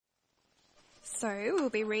So we'll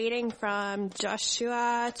be reading from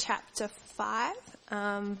Joshua chapter 5,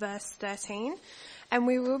 verse 13, and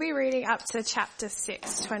we will be reading up to chapter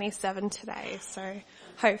 6, 27 today. So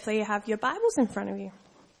hopefully you have your Bibles in front of you.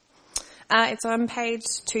 It's on page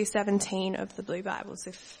 217 of the Blue Bibles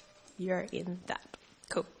if you're in that.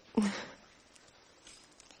 Cool.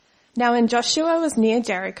 Now when Joshua was near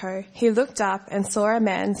Jericho, he looked up and saw a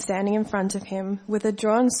man standing in front of him with a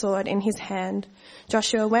drawn sword in his hand.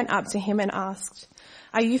 Joshua went up to him and asked,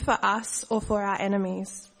 "Are you for us or for our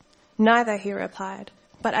enemies?" "Neither," he replied,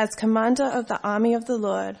 "but as commander of the army of the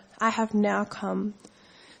Lord, I have now come."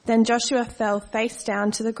 Then Joshua fell face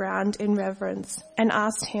down to the ground in reverence and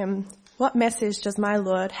asked him, "What message does my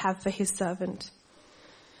Lord have for his servant?"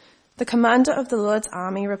 The commander of the Lord's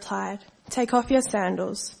army replied, "Take off your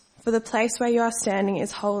sandals, for the place where you are standing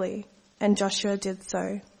is holy." And Joshua did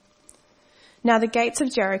so. Now the gates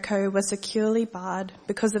of Jericho were securely barred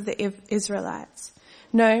because of the Israelites.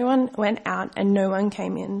 No one went out and no one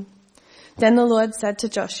came in. Then the Lord said to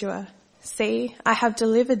Joshua, "See, I have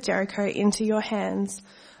delivered Jericho into your hands,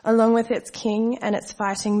 along with its king and its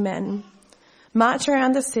fighting men. March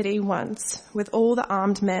around the city once with all the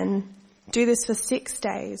armed men. Do this for 6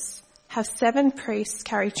 days. Have 7 priests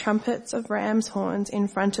carry trumpets of ram's horns in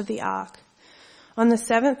front of the ark. On the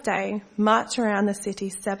 7th day, march around the city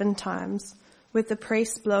 7 times, with the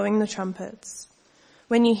priests blowing the trumpets.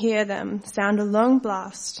 When you hear them, sound a long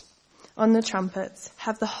blast on the trumpets.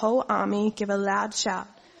 Have the whole army give a loud shout.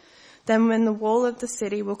 Then when the wall of the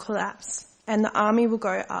city will collapse and the army will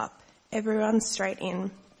go up, everyone straight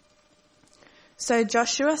in." So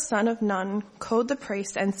Joshua son of Nun called the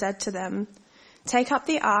priests and said to them, "Take up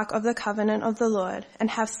the ark of the covenant of the Lord and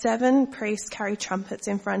have 7 priests carry trumpets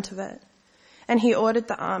in front of it." And he ordered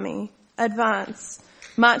the army, "Advance,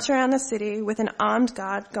 march around the city with an armed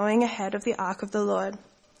guard going ahead of the ark of the Lord."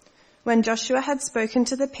 When Joshua had spoken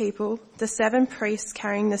to the people, the 7 priests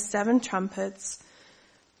carrying the 7 trumpets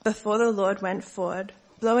before the Lord went forward,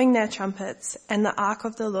 blowing their trumpets, and the ark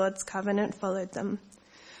of the Lord's covenant followed them.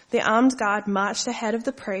 The armed guard marched ahead of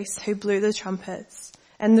the priests who blew the trumpets,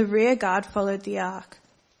 and the rear guard followed the ark.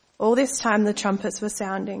 All this time the trumpets were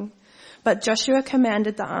sounding, but Joshua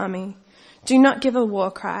commanded the army, "Do not give a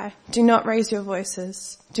war cry, do not raise your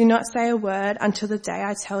voices, do not say a word until the day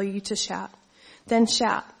I tell you to shout. Then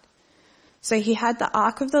shout." So he had the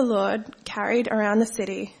ark of the Lord carried around the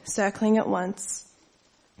city, circling it once.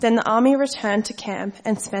 Then the army returned to camp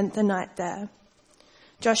and spent the night there.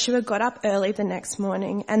 Joshua got up early the next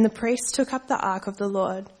morning, and the priests took up the ark of the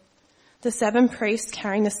Lord. The 7 priests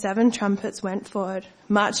carrying the 7 trumpets went forward,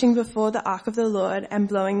 marching before the ark of the Lord and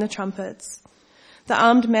blowing the trumpets. The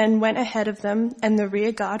armed men went ahead of them, and the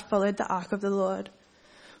rear guard followed the ark of the Lord,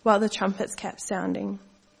 while the trumpets kept sounding.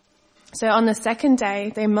 So on the 2nd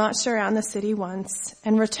day, they marched around the city once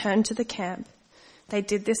and returned to the camp. They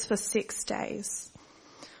did this for 6 days.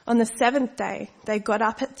 On the 7th day, they got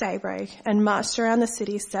up at daybreak and marched around the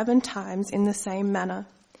city 7 times in the same manner,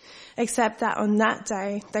 except that on that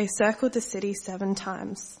day they circled the city 7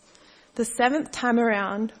 times. The 7th time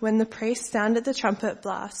around, when the priest sounded the trumpet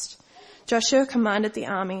blast, Joshua commanded the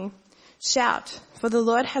army, "Shout, for the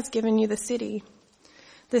Lord has given you the city.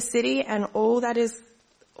 The city and all that is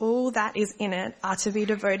in it are to be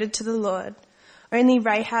devoted to the Lord. Only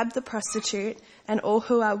Rahab the prostitute and all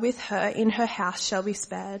who are with her in her house shall be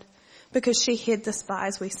spared, because she hid the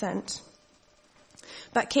spies we sent.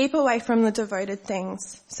 But keep away from the devoted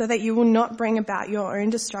things, so that you will not bring about your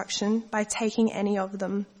own destruction by taking any of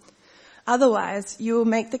them. Otherwise, you will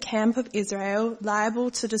make the camp of Israel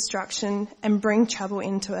liable to destruction and bring trouble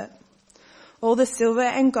into it. All the silver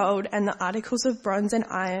and gold and the articles of bronze and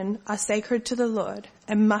iron are sacred to the Lord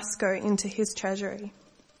and must go into his treasury."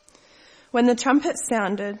 When the trumpet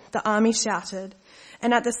sounded, the army shouted,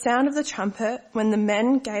 and at the sound of the trumpet, when the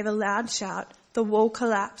men gave a loud shout, the wall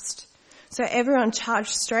collapsed. So everyone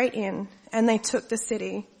charged straight in, and they took the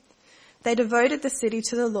city. They devoted the city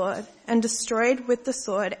to the Lord and destroyed with the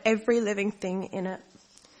sword every living thing in it,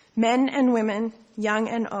 men and women, young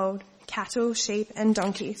and old, cattle, sheep, and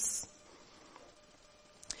donkeys.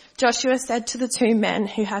 Joshua said to the 2 men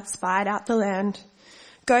who had spied out the land,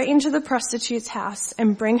 "Go into the prostitute's house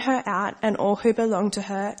and bring her out and all who belong to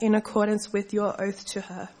her in accordance with your oath to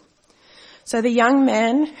her." So the young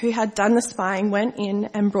man who had done the spying went in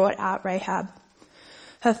and brought out Rahab,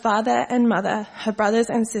 her father and mother, her brothers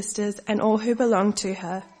and sisters, and all who belonged to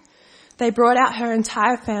her. They brought out her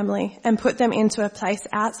entire family and put them into a place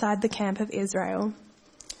outside the camp of Israel.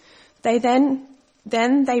 Then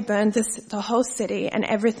they burned the whole city and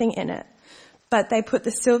everything in it, but they put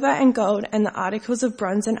the silver and gold and the articles of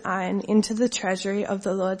bronze and iron into the treasury of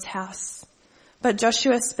the Lord's house. But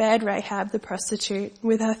Joshua spared Rahab the prostitute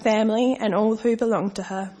with her family and all who belonged to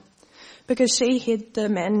her, because she hid the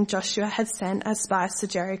men Joshua had sent as spies to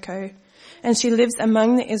Jericho, and she lives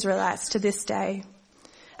among the Israelites to this day.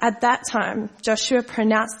 At that time, Joshua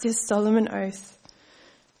pronounced this solemn oath: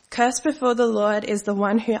 "Cursed before the Lord is the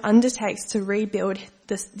one who undertakes to rebuild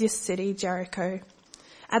this city, Jericho.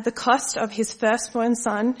 At the cost of his firstborn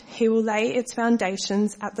son, he will lay its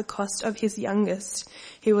foundations. At the cost of his youngest,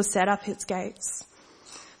 he will set up its gates."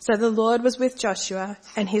 So the Lord was with Joshua,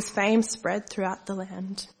 and his fame spread throughout the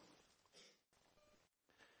land.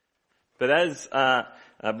 But as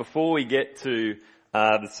before we get to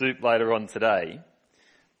the soup later on today,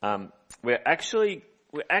 we're actually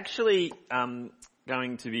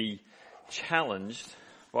going to be challenged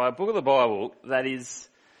by a book of the Bible that is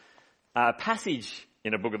a passage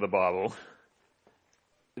in a book of the Bible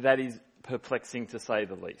that is perplexing, to say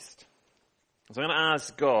the least. So I'm going to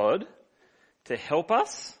ask God to help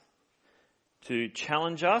us, to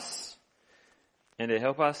challenge us, and to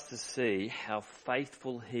help us to see how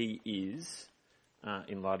faithful he is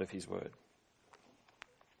in light of his word.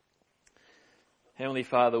 Heavenly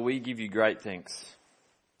Father, we give you great thanks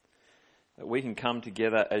that we can come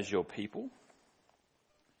together as your people,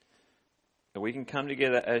 that we can come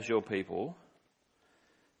together as your people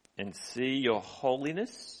and see your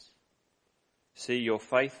holiness, see your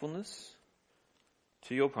faithfulness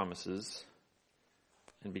to your promises,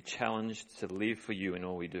 and be challenged to live for you in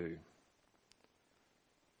all we do.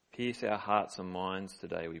 Pierce our hearts and minds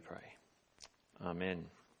today, we pray. Amen.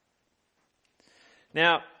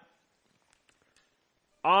 Now,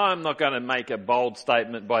 I'm not going to make a bold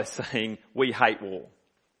statement by saying we hate war.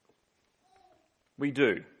 We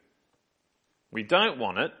do. We don't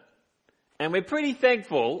want it. And we're pretty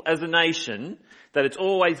thankful as a nation that it's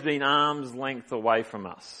always been arm's length away from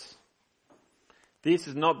us. This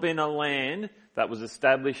has not been a land that was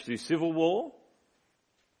established through civil war.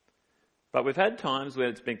 But we've had times where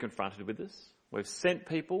it's been confronted with this. We've sent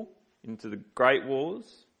people into the great wars.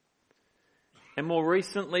 And more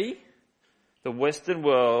recently, the Western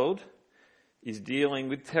world is dealing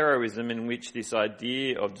with terrorism, in which this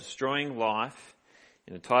idea of destroying life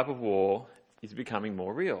in a type of war is becoming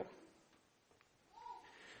more real.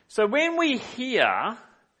 So when we hear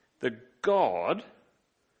the God,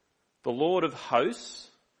 the Lord of hosts,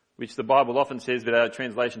 which the Bible often says, but our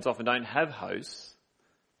translations often don't have hosts,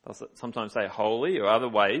 they'll sometimes say holy or other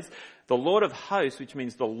ways, the Lord of hosts, which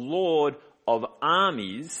means the Lord of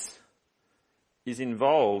armies, is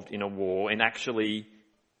involved in a war, and actually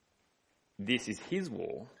this is his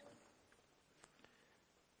war.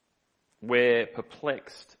 We're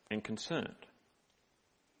perplexed and concerned.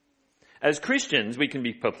 As Christians, we can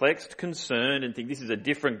be perplexed, concerned, and think this is a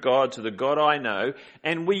different God to the God I know,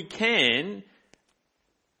 and we can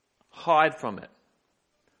hide from it,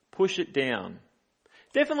 push it down.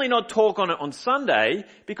 Definitely not talk on it on Sunday,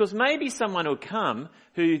 because maybe someone will come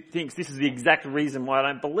who thinks this is the exact reason why I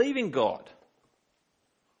don't believe in God.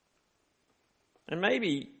 And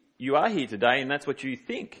maybe you are here today and that's what you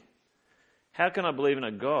think. How can I believe in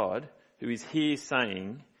a God who is here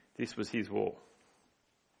saying this was his war?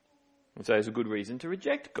 And so there's a good reason to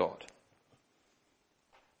reject God.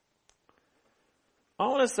 I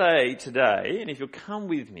want to say today, and if you'll come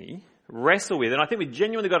with me, wrestle with it. And I think we've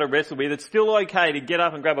genuinely got to wrestle with it. It's still okay to get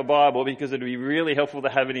up and grab a Bible, because it would be really helpful to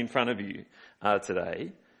have it in front of you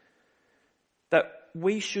today. That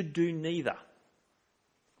we should do neither.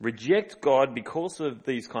 Reject God because of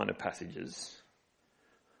these kind of passages,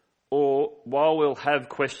 or while we'll have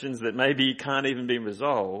questions that maybe can't even be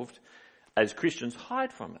resolved, as Christians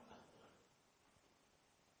hide from it.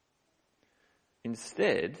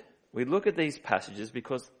 Instead, we look at these passages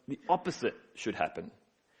because the opposite should happen.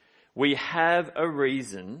 We have a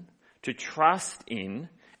reason to trust in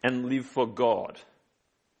and live for God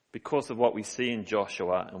because of what we see in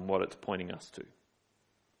Joshua and what it's pointing us to.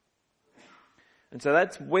 And so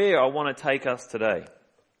that's where I want to take us today.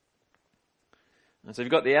 And so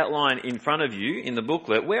you've got the outline in front of you in the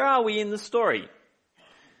booklet. Where are we in the story?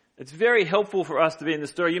 It's very helpful for us to be in the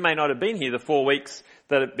story. You may not have been here the 4 weeks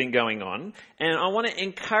that have been going on. And I want to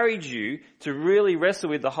encourage you to really wrestle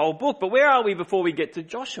with the whole book. But where are we before we get to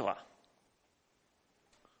Joshua?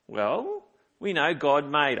 Well, we know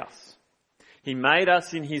God made us. He made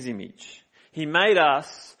us in his image. He made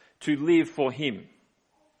us to live for him.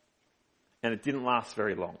 And it didn't last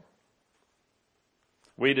very long.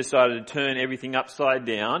 We decided to turn everything upside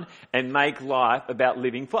down and make life about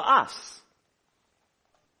living for us.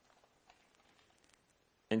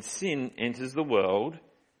 And sin enters the world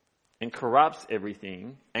and corrupts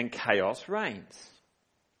everything, and chaos reigns.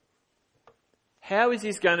 How is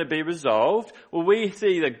this going to be resolved? Well, we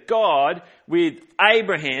see that God, with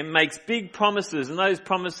Abraham, makes big promises, and those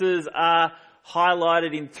promises are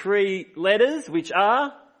highlighted in 3 letters, which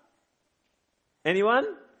are... Anyone?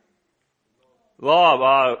 Lob.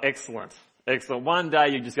 Oh, excellent. Excellent. One day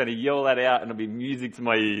you're just going to yell that out and it'll be music to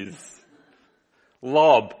my ears.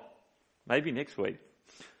 Lob. Maybe next week.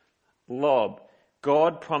 Lob.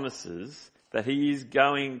 God promises that he is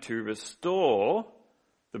going to restore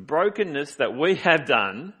the brokenness that we have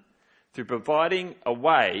done through providing a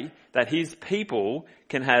way that his people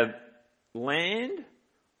can have land,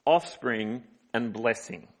 offspring, and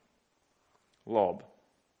blessing. Lob.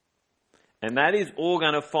 And that is all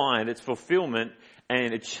going to find its fulfillment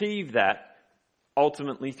and achieve that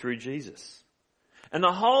ultimately through Jesus. And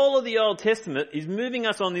the whole of the Old Testament is moving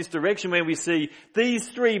us on this direction where we see these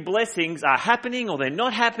 3 blessings are happening or they're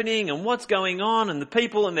not happening, and what's going on, and the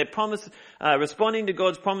people and their promise, responding to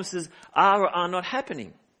God's promises are or are not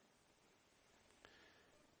happening.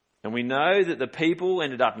 And we know that the people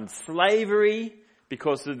ended up in slavery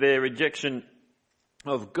because of their rejection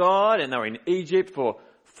of God, and they were in Egypt for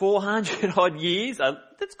 400 odd years.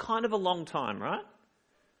 That's kind of a long time, right?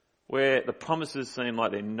 Where the promises seem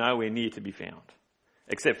like they're nowhere near to be found.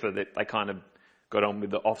 Except for that they kind of got on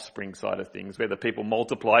with the offspring side of things, where the people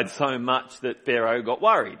multiplied so much that Pharaoh got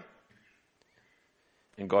worried.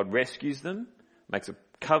 And God rescues them, makes a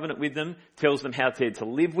covenant with them, tells them how they're to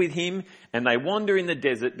live with him, and they wander in the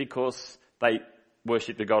desert because they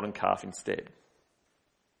worship the golden calf instead.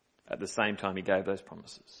 At the same time he gave those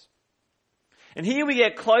promises. And here we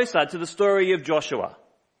get closer to the story of Joshua.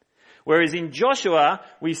 Whereas in Joshua,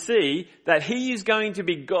 we see that he is going to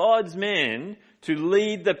be God's man to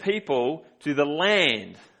lead the people to the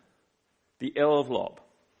land, the El of Lob.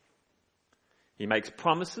 He makes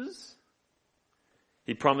promises.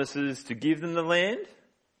 He promises to give them the land.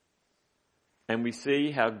 And we see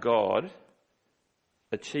how God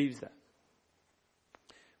achieves that.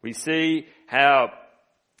 We see how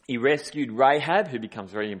he rescued Rahab, who becomes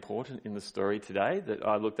very important in the story today that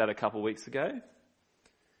I looked at a couple of weeks ago.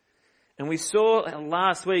 And we saw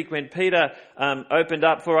last week when Peter opened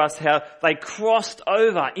up for us how they crossed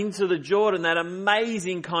over into the Jordan, that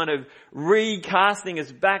amazing kind of recasting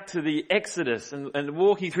us back to the Exodus and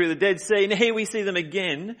walking through the Dead Sea. And here we see them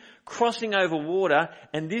again crossing over water,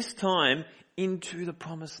 and this time into the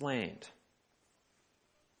promised land.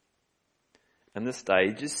 And the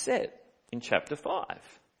stage is set in chapter 5.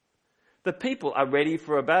 The people are ready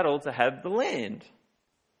for a battle to have the land.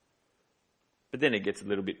 But then it gets a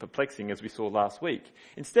little bit perplexing, as we saw last week.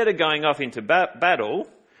 Instead of going off into battle,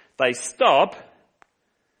 they stop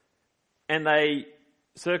and they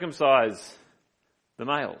circumcise the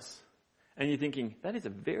males. And you're thinking, that is a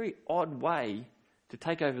very odd way to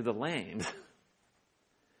take over the land.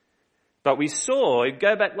 But we saw,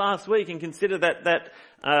 go back last week and consider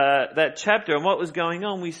that chapter and what was going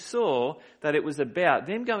on. We saw that it was about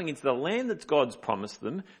them going into the land that God's promised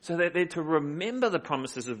them, so that they're to remember the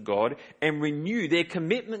promises of God and renew their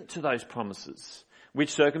commitment to those promises,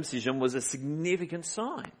 which circumcision was a significant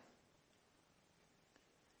sign.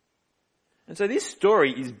 And so this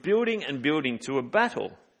story is building and building to a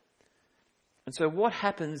battle. And so what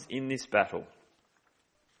happens in this battle?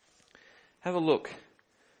 Have a look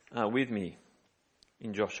with me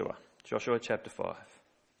in Joshua chapter 5.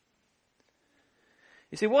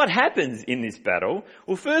 You see, what happens in this battle?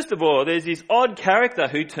 Well, first of all, there's this odd character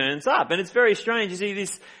who turns up, and it's very strange. You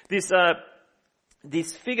see,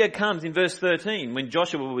 this figure comes in verse 13 when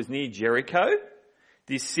Joshua was near Jericho,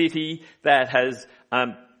 this city that has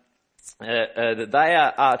that they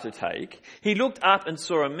are to take. He looked up and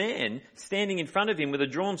saw a man standing in front of him with a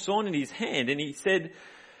drawn sword in his hand, and he said,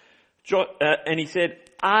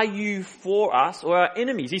 "Are you for us or our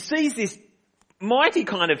enemies?" He sees this mighty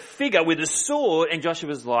kind of figure with a sword, and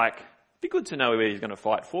Joshua's like, be good to know whether he's going to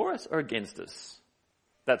fight for us or against us.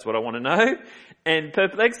 That's what I want to know. And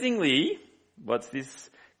perplexingly, what's this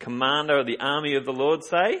commander of the army of the Lord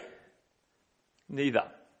say? Neither.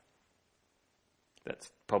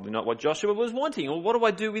 That's probably not what Joshua was wanting. Well, what do I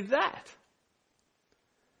do with that?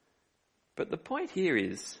 But the point here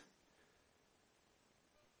is,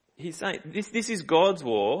 he's saying this is God's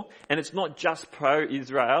war, and it's not just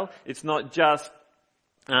pro-Israel. It's not just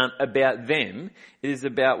about them. It is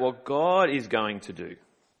about what God is going to do.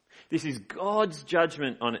 This is God's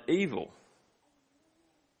judgment on evil.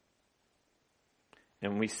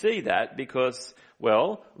 And we see that because,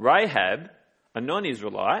 well, Rahab, a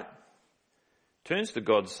non-Israelite, turns to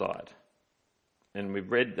God's side. And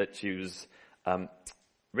we've read that she was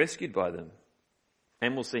rescued by them.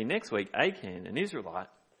 And we'll see next week Achan, an Israelite,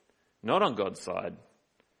 not on God's side,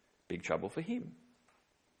 big trouble for him.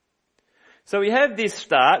 So we have this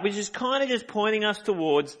start, which is kind of just pointing us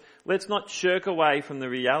towards, let's not shirk away from the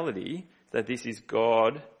reality that this is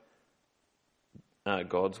God's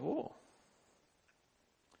war.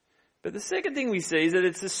 But the second thing we see is that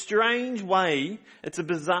it's a strange way, it's a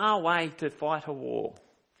bizarre way to fight a war,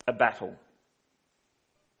 a battle.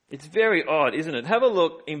 It's very odd, isn't it? Have a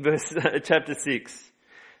look in chapter 6.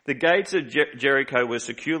 The gates of Jericho were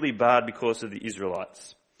securely barred because of the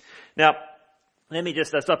Israelites. Now, let me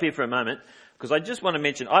just stop here for a moment, because I just want to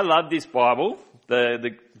mention, I love this Bible,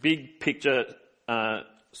 the big picture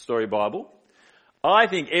story Bible. I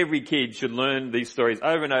think every kid should learn these stories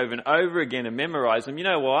over and over and over again and memorize them. You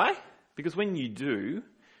know why? Because when you do,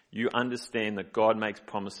 you understand that God makes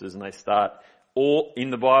promises, and they start all in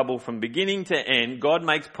the Bible from beginning to end. God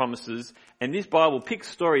makes promises, and this Bible picks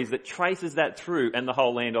stories that traces that through, and the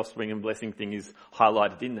whole land, offspring and blessing thing is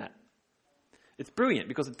highlighted in that. It's brilliant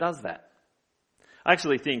because it does that. I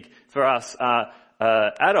actually think for us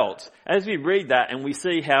adults, as we read that and we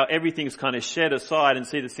see how everything's kind of shed aside and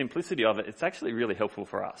see the simplicity of it, it's actually really helpful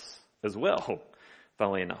for us as well,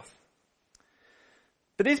 funnily enough.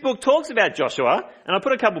 But this book talks about Joshua, and I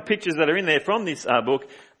put a couple of pictures that are in there from this book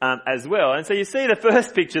as well. And so you see the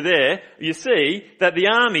first picture there, you see that the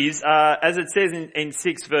armies, as it says in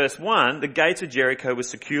 6 verse 1, the gates of Jericho were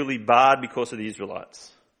securely barred because of the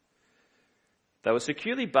Israelites. They were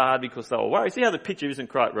securely barred because they were worried. See how the picture isn't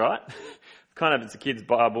quite right? Kind of it's a kid's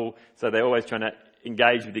Bible, so they're always trying to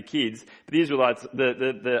engage with the kids. But the Israelites,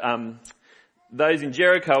 those in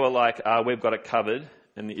Jericho are like, we've got it covered,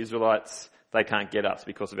 and the Israelites, they can't get us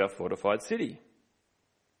because of our fortified city.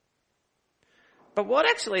 But what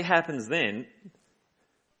actually happens then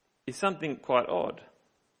is something quite odd.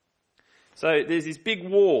 So there's this big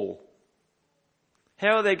wall.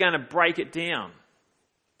 How are they going to break it down?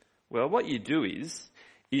 Well, what you do is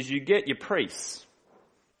you get your priests.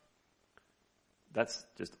 That's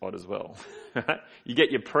just odd as well. You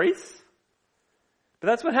get your priests. But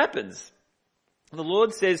that's what happens. The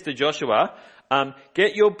Lord says to Joshua,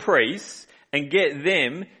 get your priests and get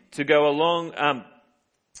them to go along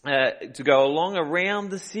around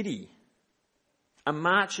the city. A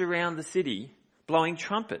march around the city, blowing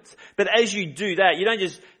trumpets. But as you do that, you don't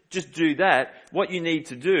just do that. What you need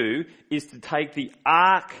to do is to take the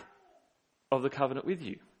Ark of the Covenant with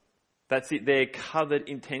you. That's it. They're covered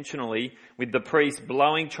intentionally with the priests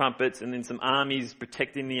blowing trumpets and then some armies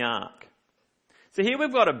protecting the Ark. So here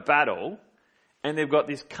we've got a battle, and they've got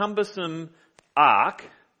this cumbersome Ark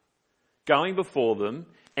going before them,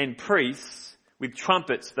 and priests with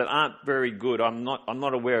trumpets that aren't very good. I'm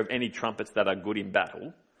not aware of any trumpets that are good in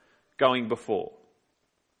battle going before.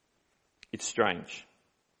 It's strange.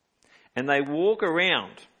 And they walk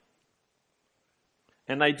around.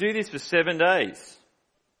 And they do this for 7 days.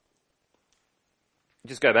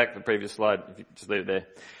 Just go back to the previous slide, if you just leave it there.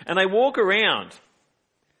 And they walk around.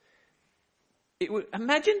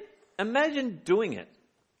 Imagine doing it.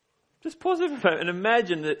 Just pause it for a moment and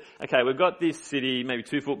imagine that, okay, we've got this city, maybe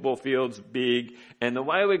 2 football fields big, and the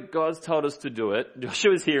way God's told us to do it,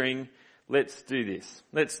 Joshua's hearing, let's do this.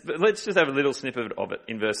 Let's just have a little snippet of it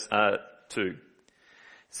in verse 2.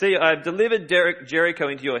 See, I have delivered Jericho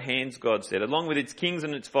into your hands, God said, along with its kings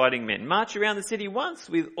and its fighting men. March around the city once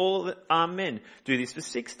with all the armed men. Do this for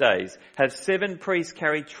 6 days. Have 7 priests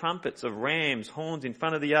carry trumpets of rams' horns in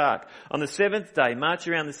front of the ark. On the 7th day, march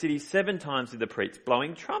around the city 7 times with the priests,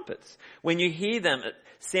 blowing trumpets. When you hear them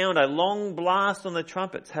sound a long blast on the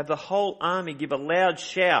trumpets, have the whole army give a loud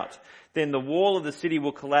shout. Then the wall of the city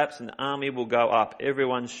will collapse and the army will go up,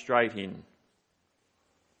 everyone straight in.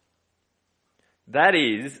 That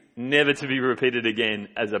is never to be repeated again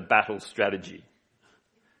as a battle strategy.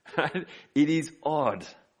 It is odd.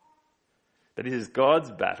 But it is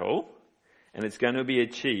God's battle, and it's going to be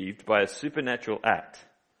achieved by a supernatural act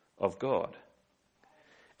of God.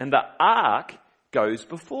 And the ark goes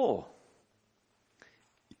before.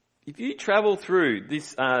 If you travel through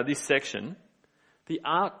this section, the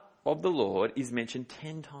ark of the Lord is mentioned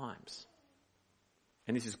 10 times.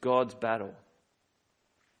 And this is God's battle.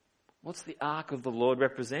 What's the ark of the Lord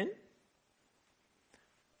represent?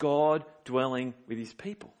 God dwelling with his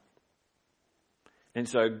people. And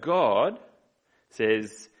so God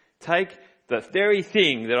says, take the very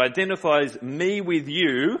thing that identifies me with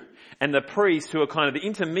you and the priests who are kind of the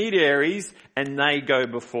intermediaries, and they go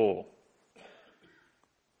before.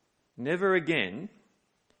 Never again,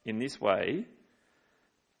 in this way,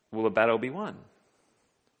 will a battle be won.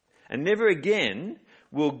 And never again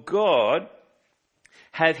will God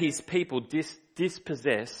have his people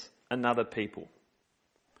dispossess another people.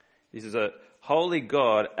 This is a holy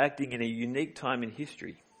God acting in a unique time in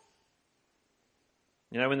history.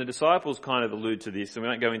 You know, when the disciples kind of allude to this, and we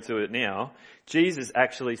won't go into it now, Jesus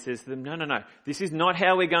actually says to them, no, this is not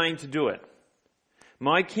how we're going to do it.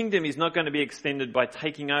 My kingdom is not going to be extended by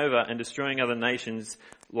taking over and destroying other nations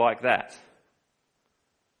like that.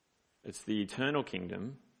 It's the eternal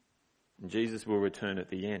kingdom, and Jesus will return at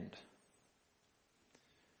the end.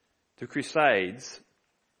 The Crusades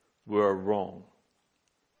were wrong.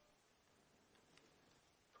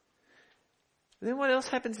 Then what else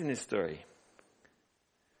happens in this story?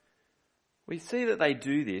 We see that they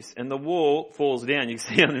do this, and the wall falls down. You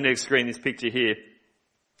can see on the next screen this picture here.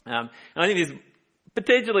 And I think this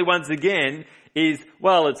potentially once again is,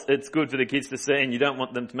 well, it's good for the kids to see, and you don't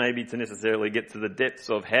want them to maybe to necessarily get to the depths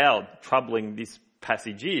of how troubling this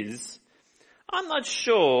passage is. I'm not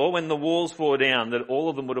sure when the walls fall down that all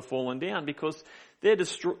of them would have fallen down, because they're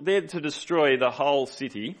to destroy the whole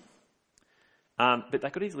city. But they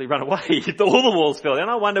could easily run away if all the walls fell down.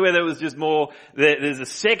 I wonder whether it was just more, there's a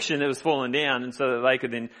section that was fallen down, and so that they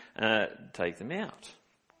could then take them out.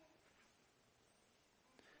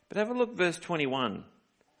 But have a look at verse 21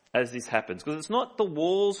 as this happens, because it's not the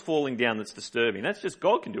walls falling down that's disturbing. That's just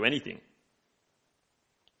God can do anything.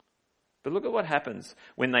 But look at what happens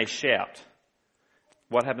when they shout.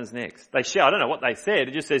 What happens next? They shout. I don't know what they said.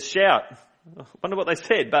 It just says shout. I wonder what they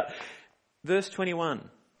said. But verse 21.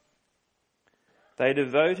 They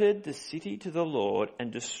devoted the city to the Lord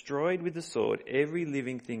and destroyed with the sword every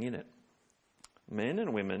living thing in it. Men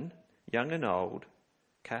and women, young and old,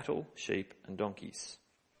 cattle, sheep and donkeys.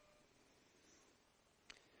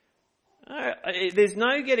 There's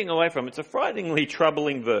no getting away from it. It's a frighteningly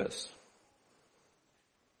troubling verse.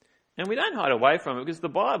 And we don't hide away from it because the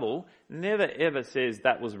Bible never ever says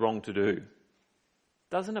that was wrong to do.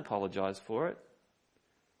 Doesn't apologise for it.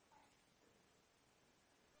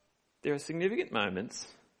 There are significant moments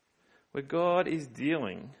where God is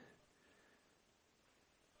dealing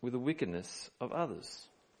with the wickedness of others.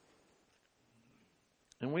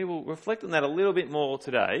 And we will reflect on that a little bit more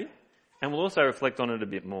today, and we'll also reflect on it a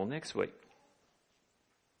bit more next week.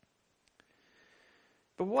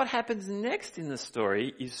 But what happens next in the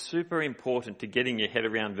story is super important to getting your head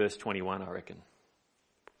around verse 21, I reckon.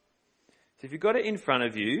 So if you've got it in front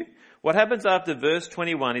of you, what happens after verse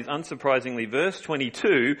 21 is unsurprisingly verse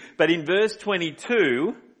 22, but in verse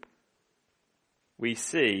 22, we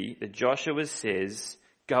see that Joshua says,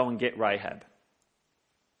 go and get Rahab.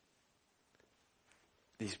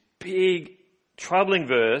 This big, troubling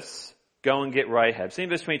verse, go and get Rahab. See in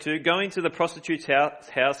verse 22, go into the prostitute's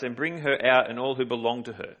house and bring her out and all who belong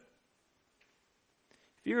to her.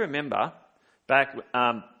 If you remember, back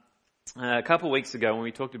a couple of weeks ago when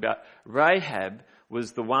we talked about Rahab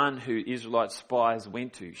was the one who Israelite spies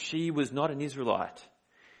went to. She was not an Israelite.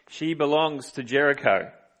 She belongs to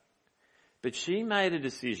Jericho. But she made a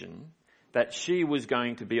decision that she was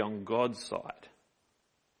going to be on God's side.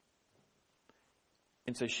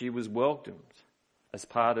 And so she was welcomed as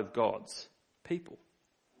part of God's people.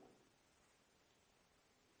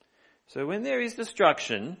 So when there is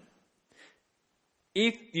destruction,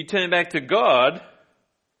 if you turn back to God,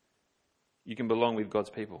 you can belong with God's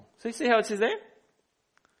people. So you see how it says there?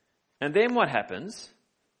 And then what happens?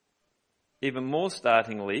 Even more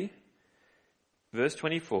startlingly, verse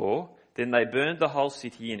 24, then they burned the whole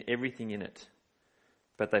city and everything in it.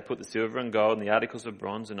 But they put the silver and gold and the articles of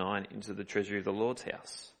bronze and iron into the treasury of the Lord's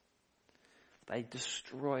house. They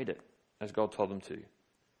destroyed it, as God told them to.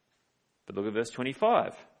 But look at verse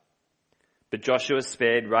 25. But Joshua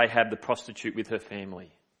spared Rahab the prostitute with her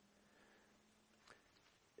family.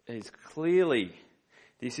 It's clearly,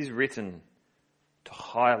 this is written to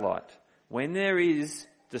highlight when there is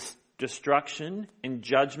destruction and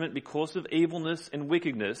judgment because of evilness and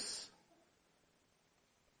wickedness,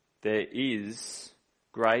 there is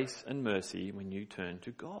grace and mercy when you turn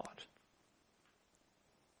to God.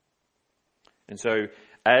 And so,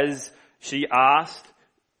 as she asked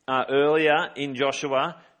earlier in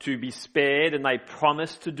Joshua to be spared, and they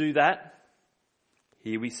promised to do that,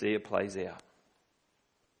 here we see it plays out.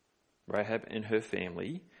 Rahab and her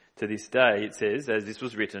family, to this day, it says, as this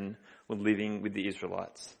was written, were living with the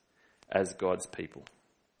Israelites as God's people.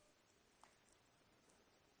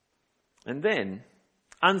 And then,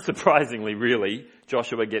 unsurprisingly really,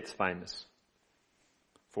 Joshua gets famous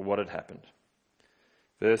for what had happened.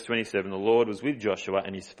 Verse 27, the Lord was with Joshua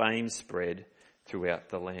and his fame spread throughout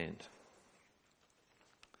the land.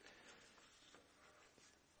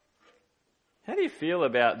 How do you feel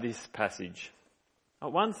about this passage?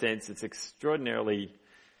 In one sense, it's extraordinarily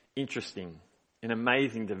interesting and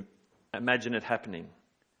amazing to imagine it happening.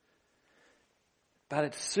 But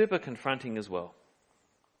it's super confronting as well.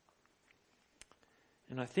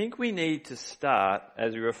 And I think we need to start,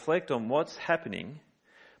 as we reflect on what's happening,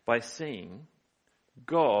 by seeing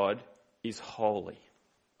God is holy.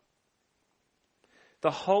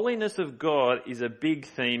 The holiness of God is a big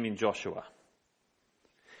theme in Joshua.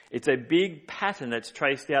 It's a big pattern that's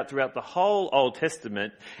traced out throughout the whole Old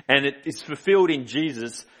Testament, and it is fulfilled in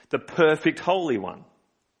Jesus, the perfect Holy One.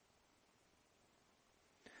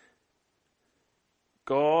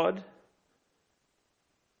 God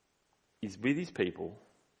is with his people,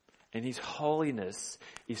 and his holiness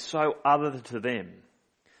is so other to them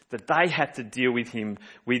that they have to deal with him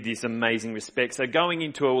with this amazing respect. So going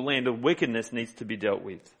into a land of wickedness needs to be dealt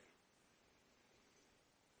with.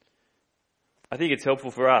 I think it's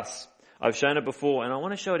helpful for us. I've shown it before, and I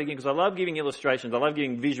want to show it again because I love giving illustrations. I love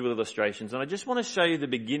giving visual illustrations, and I just want to show you the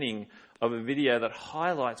beginning of a video that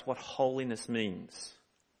highlights what holiness means.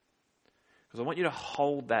 Because I want you to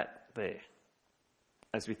hold that there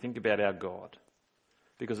as we think about our God,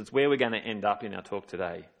 because it's where we're going to end up in our talk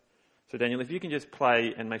today. So Daniel, if you can just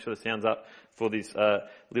play and make sure the sound's up for this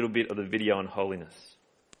little bit of the video on holiness.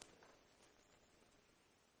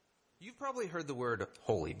 You've probably heard the word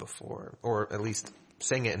holy before, or at least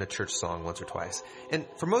sang it in a church song once or twice. And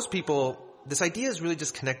for most people, this idea is really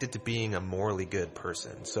just connected to being a morally good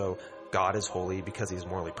person. So God is holy because he's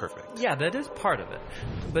morally perfect. Yeah, that is part of it.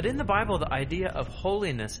 But in the Bible, the idea of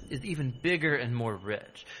holiness is even bigger and more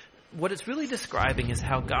rich. What it's really describing is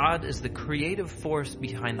how God is the creative force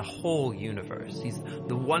behind the whole universe. He's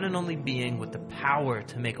the one and only being with the power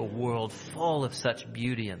to make a world full of such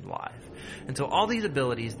beauty and life. And so all these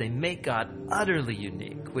abilities, they make God utterly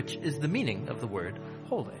unique, which is the meaning of the word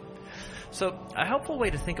holy. So a helpful way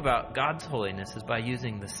to think about God's holiness is by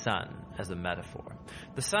using the sun as a metaphor.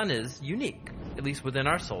 The sun is unique, at least within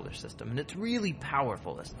our solar system, and it's really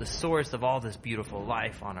powerful. It's the source of all this beautiful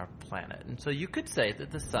life on our planet. And so you could say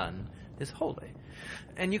that the sun is holy.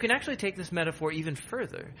 And you can actually take this metaphor even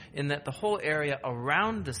further in that the whole area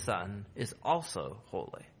around the sun is also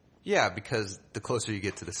holy. Yeah, because the closer you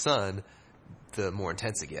get to the sun, the more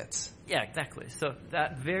intense it gets. Yeah, exactly. So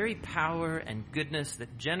that very power and goodness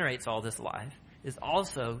that generates all this life is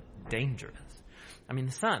also dangerous. I mean,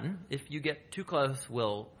 the sun, if you get too close,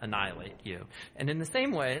 will annihilate you. And in the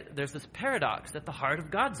same way, there's this paradox at the heart of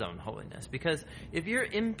God's own holiness. Because if you're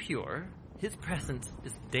impure, his presence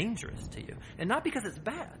is dangerous to you. And not because it's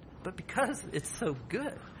bad, but because it's so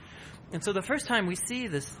good. And so the first time we see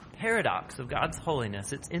this paradox of God's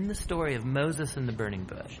holiness, it's in the story of Moses and the burning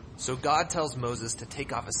bush. So God tells Moses to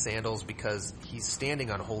take off his sandals because he's standing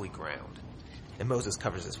on holy ground. And Moses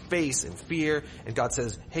covers his face in fear, and God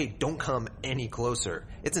says, hey, don't come any closer.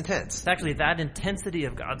 It's intense. It's actually that intensity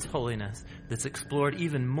of God's holiness that's explored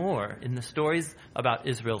even more in the stories about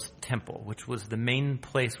Israel's temple, which was the main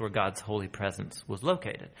place where God's holy presence was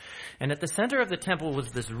located. And at the center of the temple was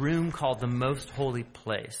this room called the Most Holy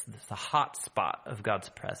Place, the hot spot of God's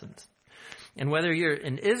presence. And whether you're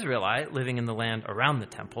an Israelite living in the land around the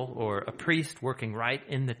temple or a priest working right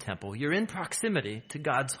in the temple, you're in proximity to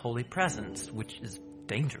God's holy presence, which is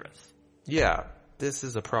dangerous. Yeah, this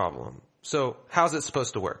is a problem. So how's it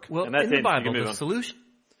supposed to work? Well, in the Bible, the solution...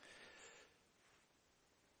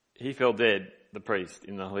 He fell dead, the priest,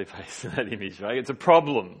 in the holy place in that image, right? It's a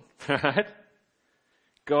problem, right?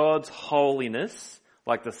 God's holiness,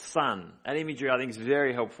 like the sun. That imagery, I think, is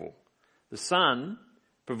very helpful. The sun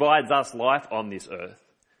provides us life on this earth,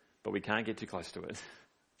 but we can't get too close to it.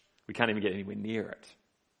 We can't even get anywhere near it.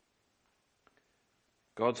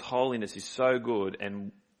 God's holiness is so good,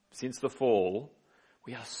 and since the fall,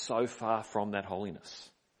 we are so far from that holiness.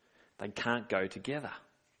 They can't go together.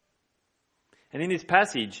 And in this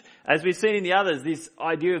passage, as we've seen in the others, this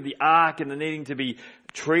idea of the ark and the needing to be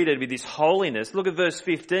treated with this holiness. Look at verse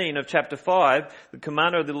 15 of chapter 5. The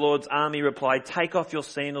commander of the Lord's army replied, take off your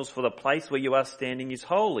sandals, for the place where you are standing is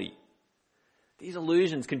holy. These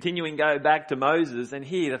allusions continuing go back to Moses, and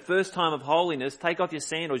here, the first time of holiness, take off your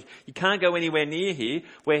sandals. You can't go anywhere near here.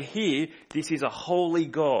 We're here. This is a holy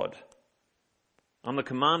God. I'm the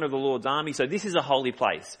commander of the Lord's army, so this is a holy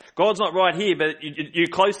place. God's not right here, but you're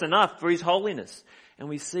close enough for his holiness. And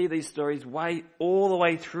we see these stories all the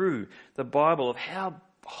way through the Bible of how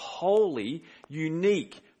holy,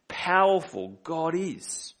 unique, powerful God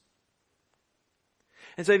is.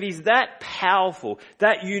 And so if he's that powerful,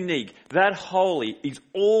 that unique, that holy, he's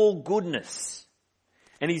all goodness.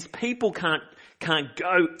 And his people can't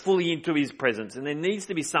go fully into his presence. And there needs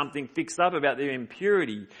to be something fixed up about their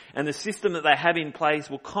impurity. And the system that they have in place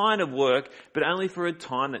will kind of work, but only for a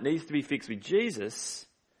time. That needs to be fixed with Jesus.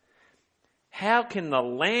 How can the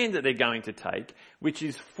land that they're going to take, which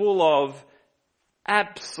is full of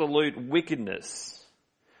absolute wickedness,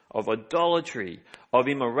 of idolatry, of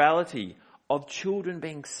immorality, of children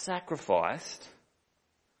being sacrificed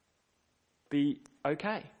be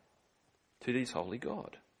okay to this holy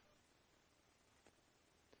God?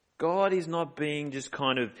 God is not being just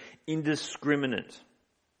kind of indiscriminate.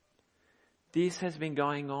 This has been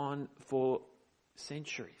going on for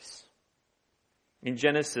centuries. In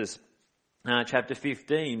Genesis chapter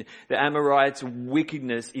 15, the Amorites'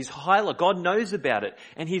 wickedness is highlighted. God knows about it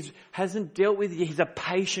and he hasn't dealt with it. He's a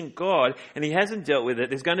patient God and he hasn't dealt with it.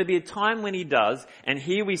 There's going to be a time when he does, and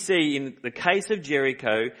here we see in the case of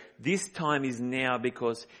Jericho, this time is now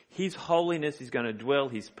because his holiness is going to dwell,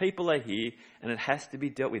 his people are here, and it has to be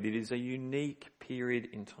dealt with. It is a unique period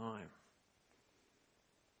in time.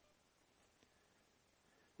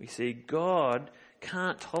 We see God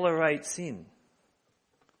can't tolerate sin.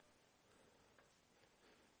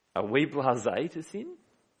 Are we blasé to sin?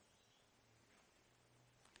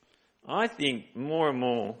 I think more and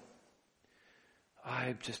more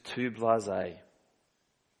I'm just too blasé.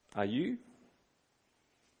 Are you?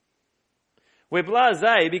 We're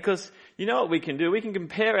blasé because you know what we can do? We can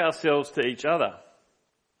compare ourselves to each other.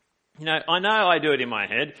 You know I do it in my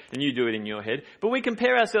head and you do it in your head, but we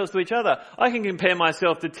compare ourselves to each other. I can compare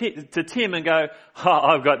myself to Tim and go,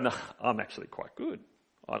 I'm actually quite good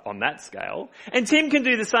on that scale. And Tim can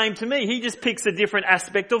do the same to me. He just picks a different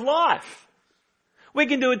aspect of life. We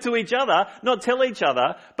can do it to each other, not tell each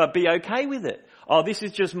other, but be okay with it. Oh, this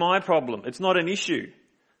is just my problem. It's not an issue.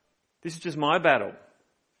 This is just my battle.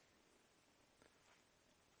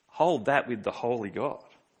 Hold that with the holy God.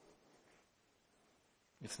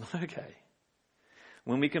 It's not okay.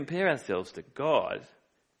 When we compare ourselves to God,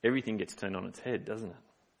 everything gets turned on its head, doesn't it?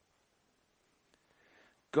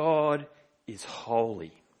 God is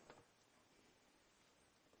holy.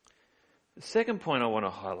 The second point I want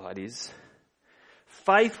to highlight is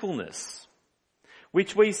faithfulness,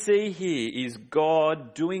 which we see here is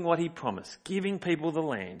God doing what he promised, giving people the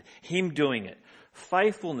land, him doing it.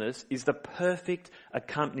 Faithfulness is the perfect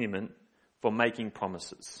accompaniment for making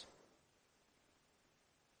promises.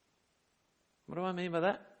 What do I mean by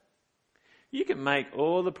that? You can make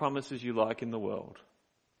all the promises you like in the world,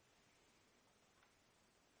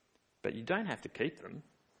 but you don't have to keep them.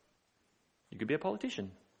 You could be a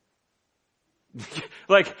politician.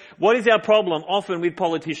 Like, what is our problem often with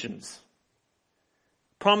politicians?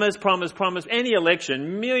 Promise, promise, promise. Any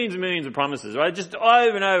election, millions and millions of promises, right? Just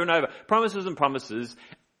over and over and over. Promises and promises.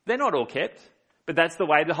 They're not all kept, but that's the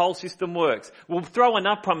way the whole system works. We'll throw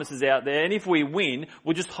enough promises out there, and if we win,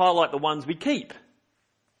 we'll just highlight the ones we keep.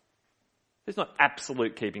 There's not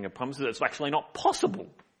absolute keeping of promises. It's actually not possible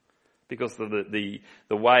because of the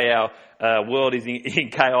way our world is in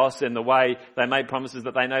chaos and the way they make promises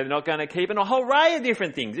that they know they're not going to keep, and a whole array of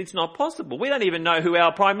different things. It's not possible. We don't even know who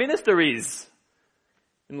our Prime Minister is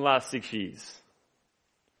in the last 6 years.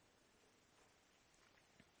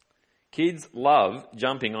 Kids love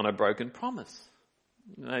jumping on a broken promise.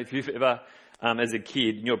 You know, if you've ever, as a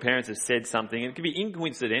kid, your parents have said something, and it could be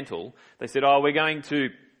incoincidental. They said, "Oh, we're going to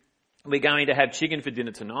have chicken for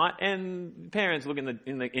dinner tonight," and parents look in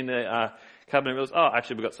the cupboard and realize, "Oh,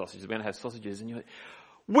 actually, we've got sausages. We're going to have sausages." And you're like,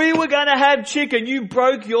 "We were going to have chicken. You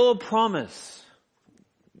broke your promise."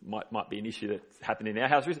 Might be an issue that's happened in our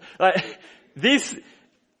house recently. Like this,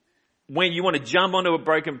 when you want to jump onto a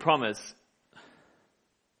broken promise.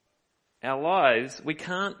 Our lives, we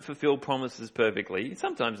can't fulfill promises perfectly.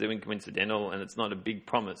 Sometimes they're coincidental and it's not a big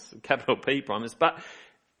promise, a capital P promise. But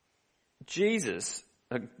Jesus,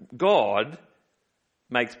 God,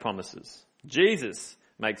 makes promises. Jesus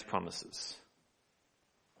makes promises.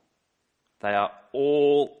 They are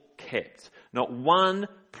all kept. Not one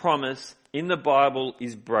promise in the Bible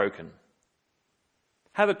is broken.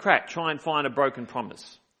 Have a crack. Try and find a broken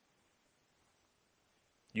promise.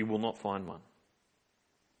 You will not find one.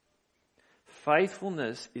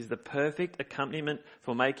 Faithfulness is the perfect accompaniment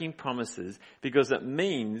for making promises because it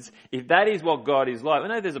means if that is what God is like,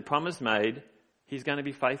 whenever there's a promise made, he's going to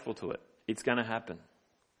be faithful to it. It's going to happen.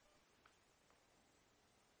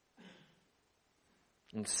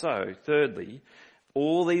 And so, thirdly,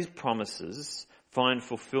 all these promises find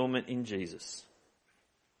fulfillment in Jesus.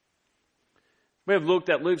 We've looked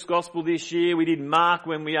at Luke's Gospel this year. We did Mark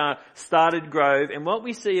when we started Grove. And what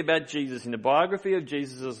we see about Jesus in the biography of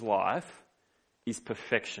Jesus' life is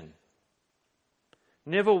perfection.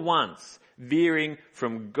 Never once veering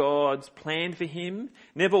from God's plan for him.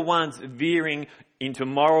 Never once veering into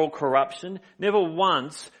moral corruption. Never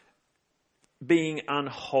once being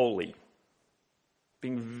unholy.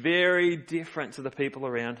 Being very different to the people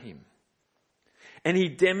around him. And he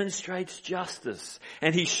demonstrates justice.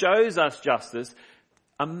 And he shows us justice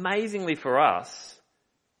amazingly for us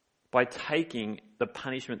by taking the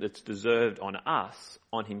punishment that's deserved on us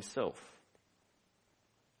on himself.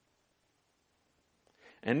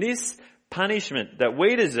 And this punishment that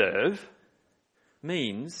we deserve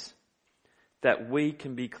means that we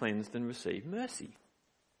can be cleansed and receive mercy.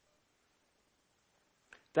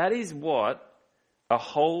 That is what a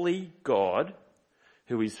holy God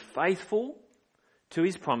who is faithful to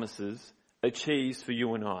his promises achieves for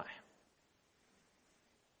you and I.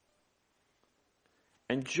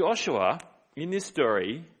 And Joshua, in this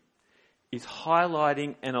story, is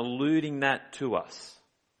highlighting and alluding that to us.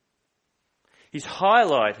 He's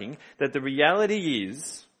highlighting that the reality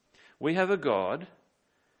is we have a God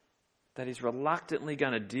that is reluctantly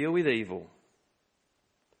going to deal with evil.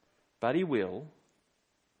 But he will.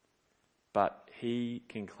 But he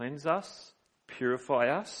can cleanse us, purify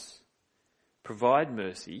us, provide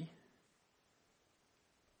mercy,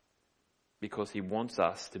 because he wants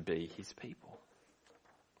us to be his people.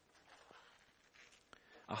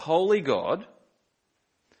 A holy God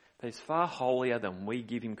that is far holier than we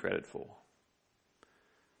give him credit for.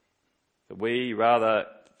 That we rather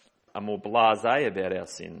are more blasé about our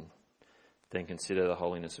sin than consider the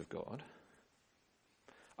holiness of God.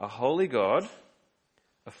 A holy God,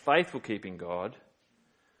 a faithful keeping God,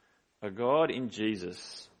 a God in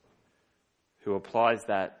Jesus who applies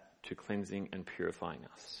that to cleansing and purifying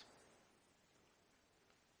us.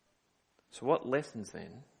 So what lessons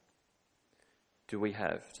then do we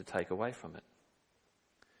have to take away from it?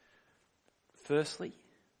 Firstly,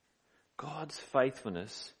 God's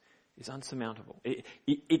faithfulness is unsurmountable.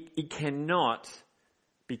 It cannot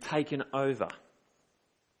be taken over.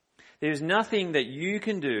 There is nothing that you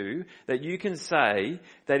can do, that you can say,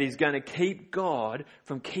 that is going to keep God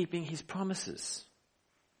from keeping his promises.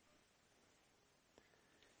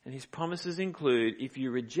 And his promises include, if you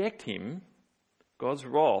reject him, God's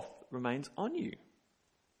wrath remains on you.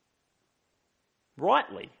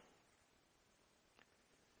 Rightly.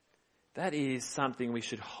 That is something we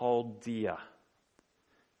should hold dear.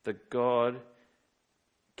 That God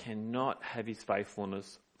cannot have his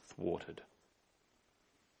faithfulness thwarted.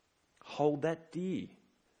 Hold that dear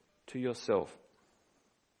to yourself.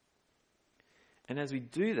 And as we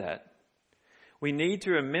do that, we need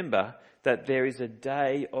to remember that there is a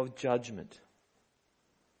day of judgment.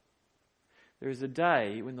 There is a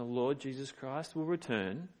day when the Lord Jesus Christ will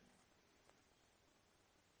return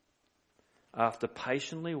after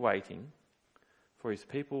patiently waiting for his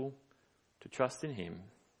people to trust in him.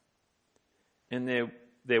 And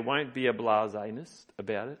there won't be a blaseness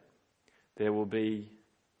about it. There will be,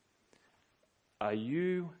 are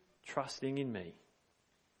you trusting in me,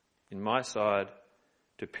 in my side,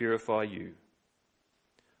 to purify you?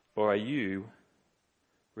 Or are you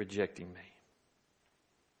rejecting me?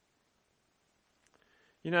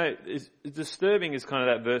 You know, as disturbing as kind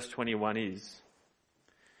of that verse 21 is,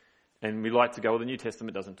 and we like to go, well, the New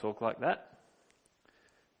Testament doesn't talk like that.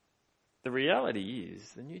 The reality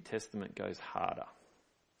is the New Testament goes harder.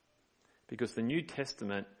 Because the New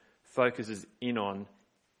Testament focuses in on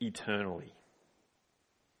eternally.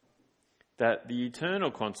 That the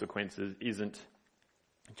eternal consequences isn't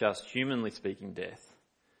just humanly speaking death.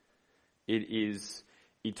 It is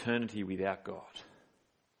eternity without God.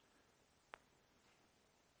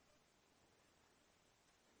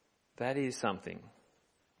 That is something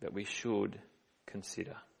that we should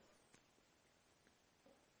consider.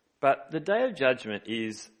 But the day of judgment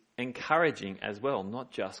is encouraging as well,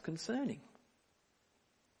 not just concerning.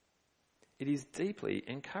 It is deeply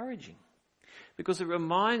encouraging because it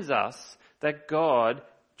reminds us that God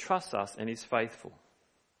trusts us and is faithful.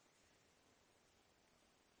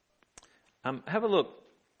 Have a look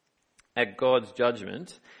at God's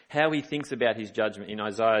judgment, how he thinks about his judgment in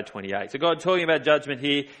Isaiah 28. So God talking about judgment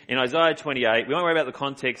here in Isaiah 28. We won't worry about the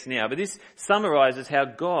context now, but this summarizes how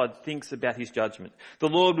God thinks about his judgment. The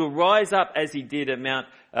Lord will rise up as he did at Mount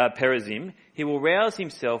Perazim. He will rouse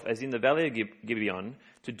himself as in the valley of Gibeon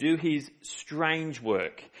to do his strange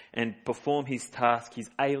work and perform his task, his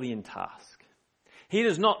alien task. He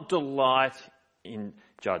does not delight in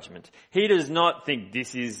judgment. He does not think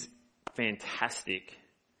this is fantastic.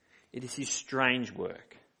 It is his strange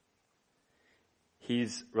work.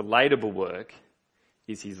 His relatable work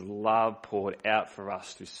is his love poured out for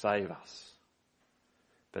us to save us.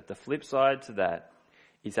 But the flip side to that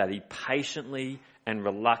is that he patiently and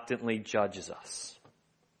reluctantly judges us.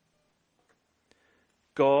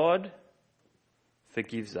 God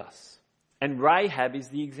forgives us. And Rahab is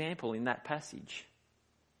the example in that passage.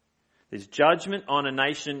 There's judgment on a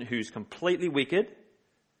nation who's completely wicked,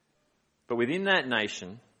 but within that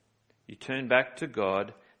nation, you turn back to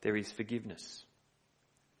God, there is forgiveness.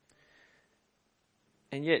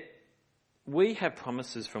 And yet, we have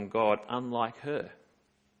promises from God unlike her.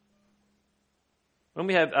 When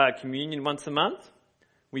we have communion once a month,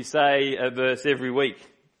 we say a verse every week.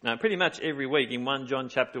 No, pretty much every week in 1 John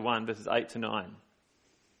chapter 1, verses 8 to 9.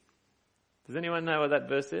 Does anyone know what that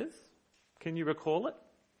verse is? Can you recall it?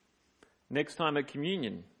 Next time at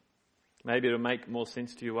communion, maybe it'll make more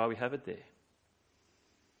sense to you why we have it there.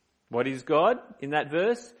 What is God in that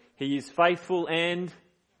verse? He is faithful and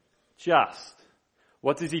just.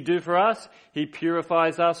 What does he do for us? He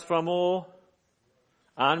purifies us from all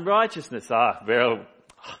unrighteousness. Very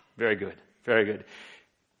good. Very good.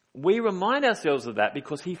 We remind ourselves of that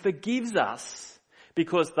because he forgives us,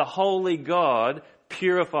 because the holy God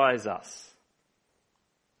purifies us.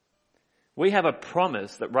 We have a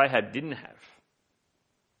promise that Rahab didn't have.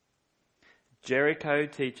 Jericho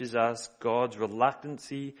teaches us God's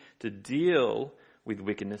reluctancy to deal with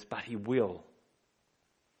wickedness, but he will.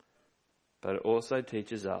 But it also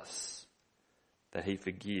teaches us that he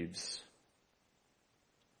forgives.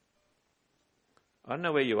 I don't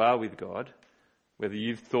know where you are with God, whether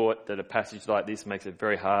you've thought that a passage like this makes it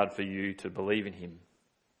very hard for you to believe in him.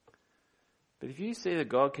 But if you see that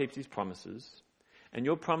God keeps his promises, and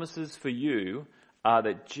your promises for you are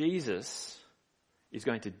that Jesus is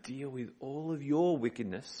going to deal with all of your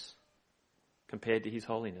wickedness compared to his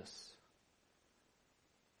holiness,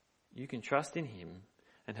 you can trust in him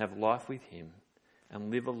and have life with him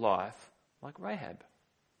and live a life like Rahab.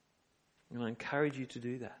 And I encourage you to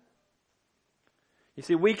do that. You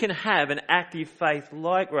see, we can have an active faith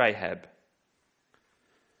like Rahab.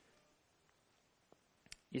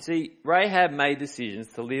 You see, Rahab made decisions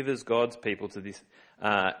to live as God's people to this,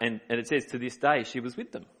 and it says to this day she was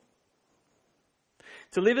with them.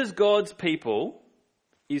 To live as God's people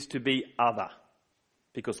is to be other,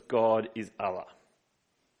 because God is other.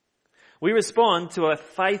 We respond to a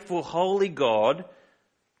faithful, holy God,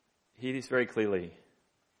 hear this very clearly,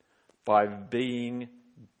 by being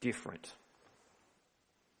different.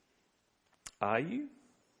 Are you?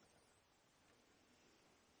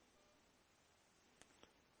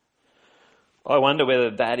 I wonder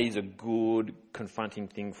whether that is a good confronting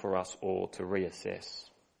thing for us all to reassess.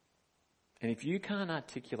 And if you can't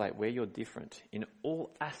articulate where you're different in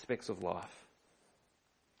all aspects of life,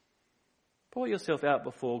 pour yourself out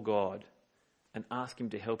before God and ask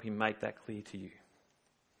him to help him make that clear to you.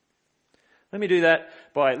 Let me do that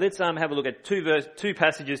by, let's have a look at two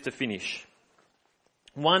passages to finish.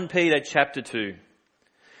 1 Peter chapter 2.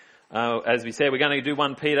 As we said, we're going to do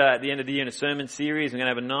 1 Peter at the end of the year in a sermon series. We're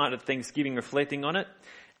going to have a night of Thanksgiving reflecting on it.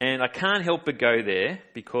 And I can't help but go there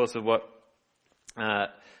because of what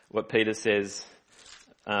Peter says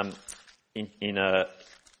in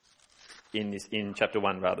chapter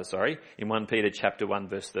 1 in 1 Peter chapter 1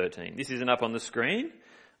 verse 13. This isn't up on the screen,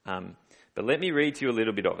 but let me read to you a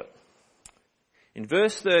little bit of it. In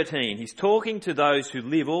verse 13, he's talking to those who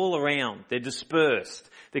live all around. They're dispersed.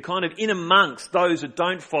 They're kind of in amongst those that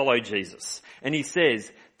don't follow Jesus. And he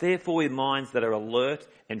says, therefore with minds that are alert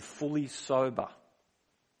and fully sober,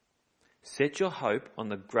 set your hope on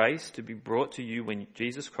the grace to be brought to you when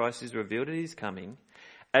Jesus Christ is revealed at his coming.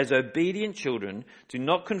 As obedient children, do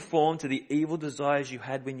not conform to the evil desires you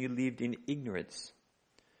had when you lived in ignorance.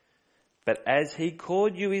 But as he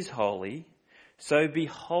called you is holy, so be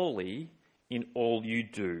holy in all you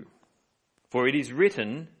do. For it is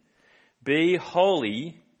written, be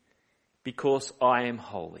holy because I am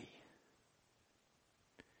holy.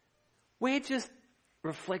 We're just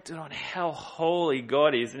reflected on how holy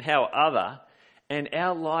God is and how other, and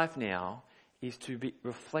our life now is to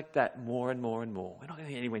reflect that more and more and more. We're not going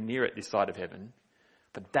to get anywhere near it this side of heaven,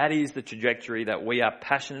 but that is the trajectory that we are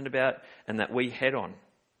passionate about and that we head on.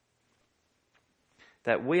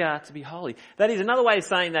 That we are to be holy. That is another way of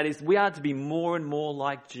saying that is we are to be more and more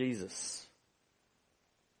like Jesus,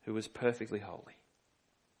 who was perfectly holy.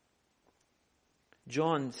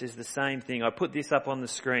 John says the same thing. I put this up on the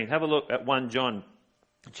screen. Have a look at 1 John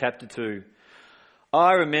chapter 2.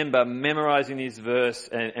 I remember memorizing this verse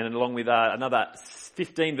and along with another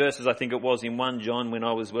 15 verses, I think it was, in 1 John when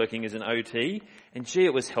I was working as an OT. And gee,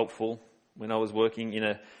 it was helpful when I was working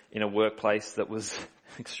in a workplace that was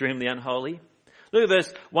extremely unholy. Look at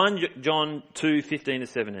verse 1 John 2, 15 to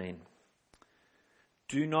 17.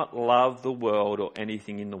 Do not love the world or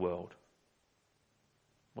anything in the world.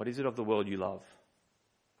 What is it of the world you love?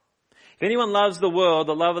 If anyone loves the world,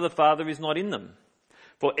 the love of the Father is not in them.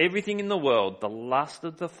 For everything in the world, the lust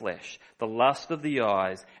of the flesh, the lust of the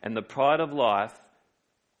eyes, and the pride of life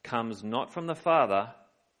comes not from the Father,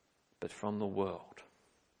 but from the world.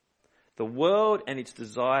 The world and its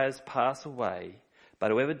desires pass away,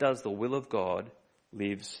 but whoever does the will of God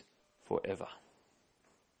lives forever.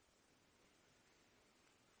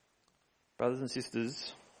 Brothers and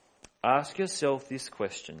sisters, ask yourself this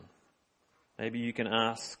question. Maybe you can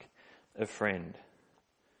ask a friend.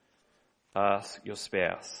 Ask your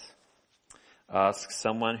spouse. Ask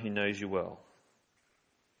someone who knows you well.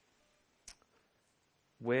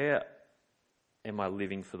 Where am I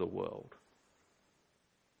living for the world?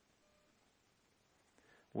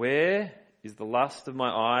 Where is the lust of my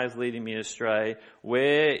eyes leading me astray?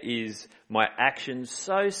 Where is my action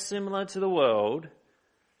so similar to the world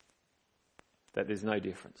that there's no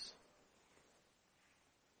difference?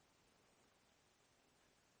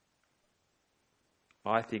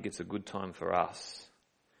 I think it's a good time for us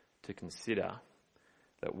to consider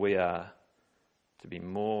that we are to be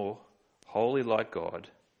more holy like God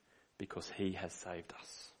because He has saved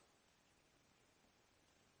us.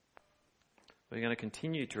 We're going to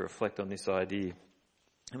continue to reflect on this idea.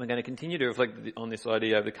 And we're going to continue to reflect on this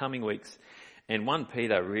idea over the coming weeks. And 1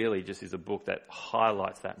 Peter really just is a book that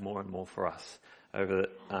highlights that more and more for us, over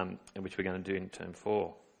which we're going to do in term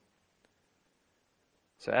 4.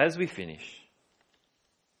 So as we finish,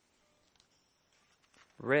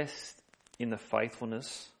 rest in the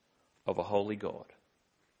faithfulness of a holy God.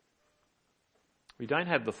 We don't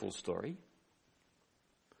have the full story.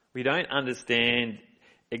 We don't understand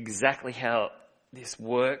exactly how this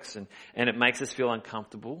works and it makes us feel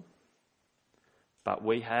uncomfortable. But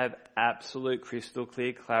we have absolute crystal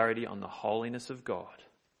clear clarity on the holiness of God,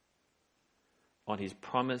 on His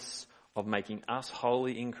promise of making us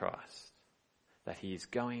holy in Christ, that He is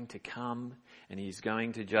going to come and He is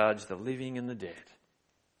going to judge the living and the dead.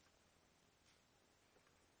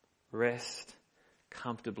 Rest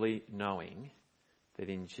comfortably knowing that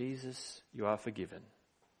in Jesus you are forgiven,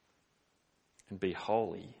 and be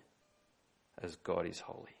holy as God is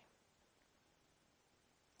holy.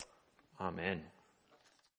 Amen.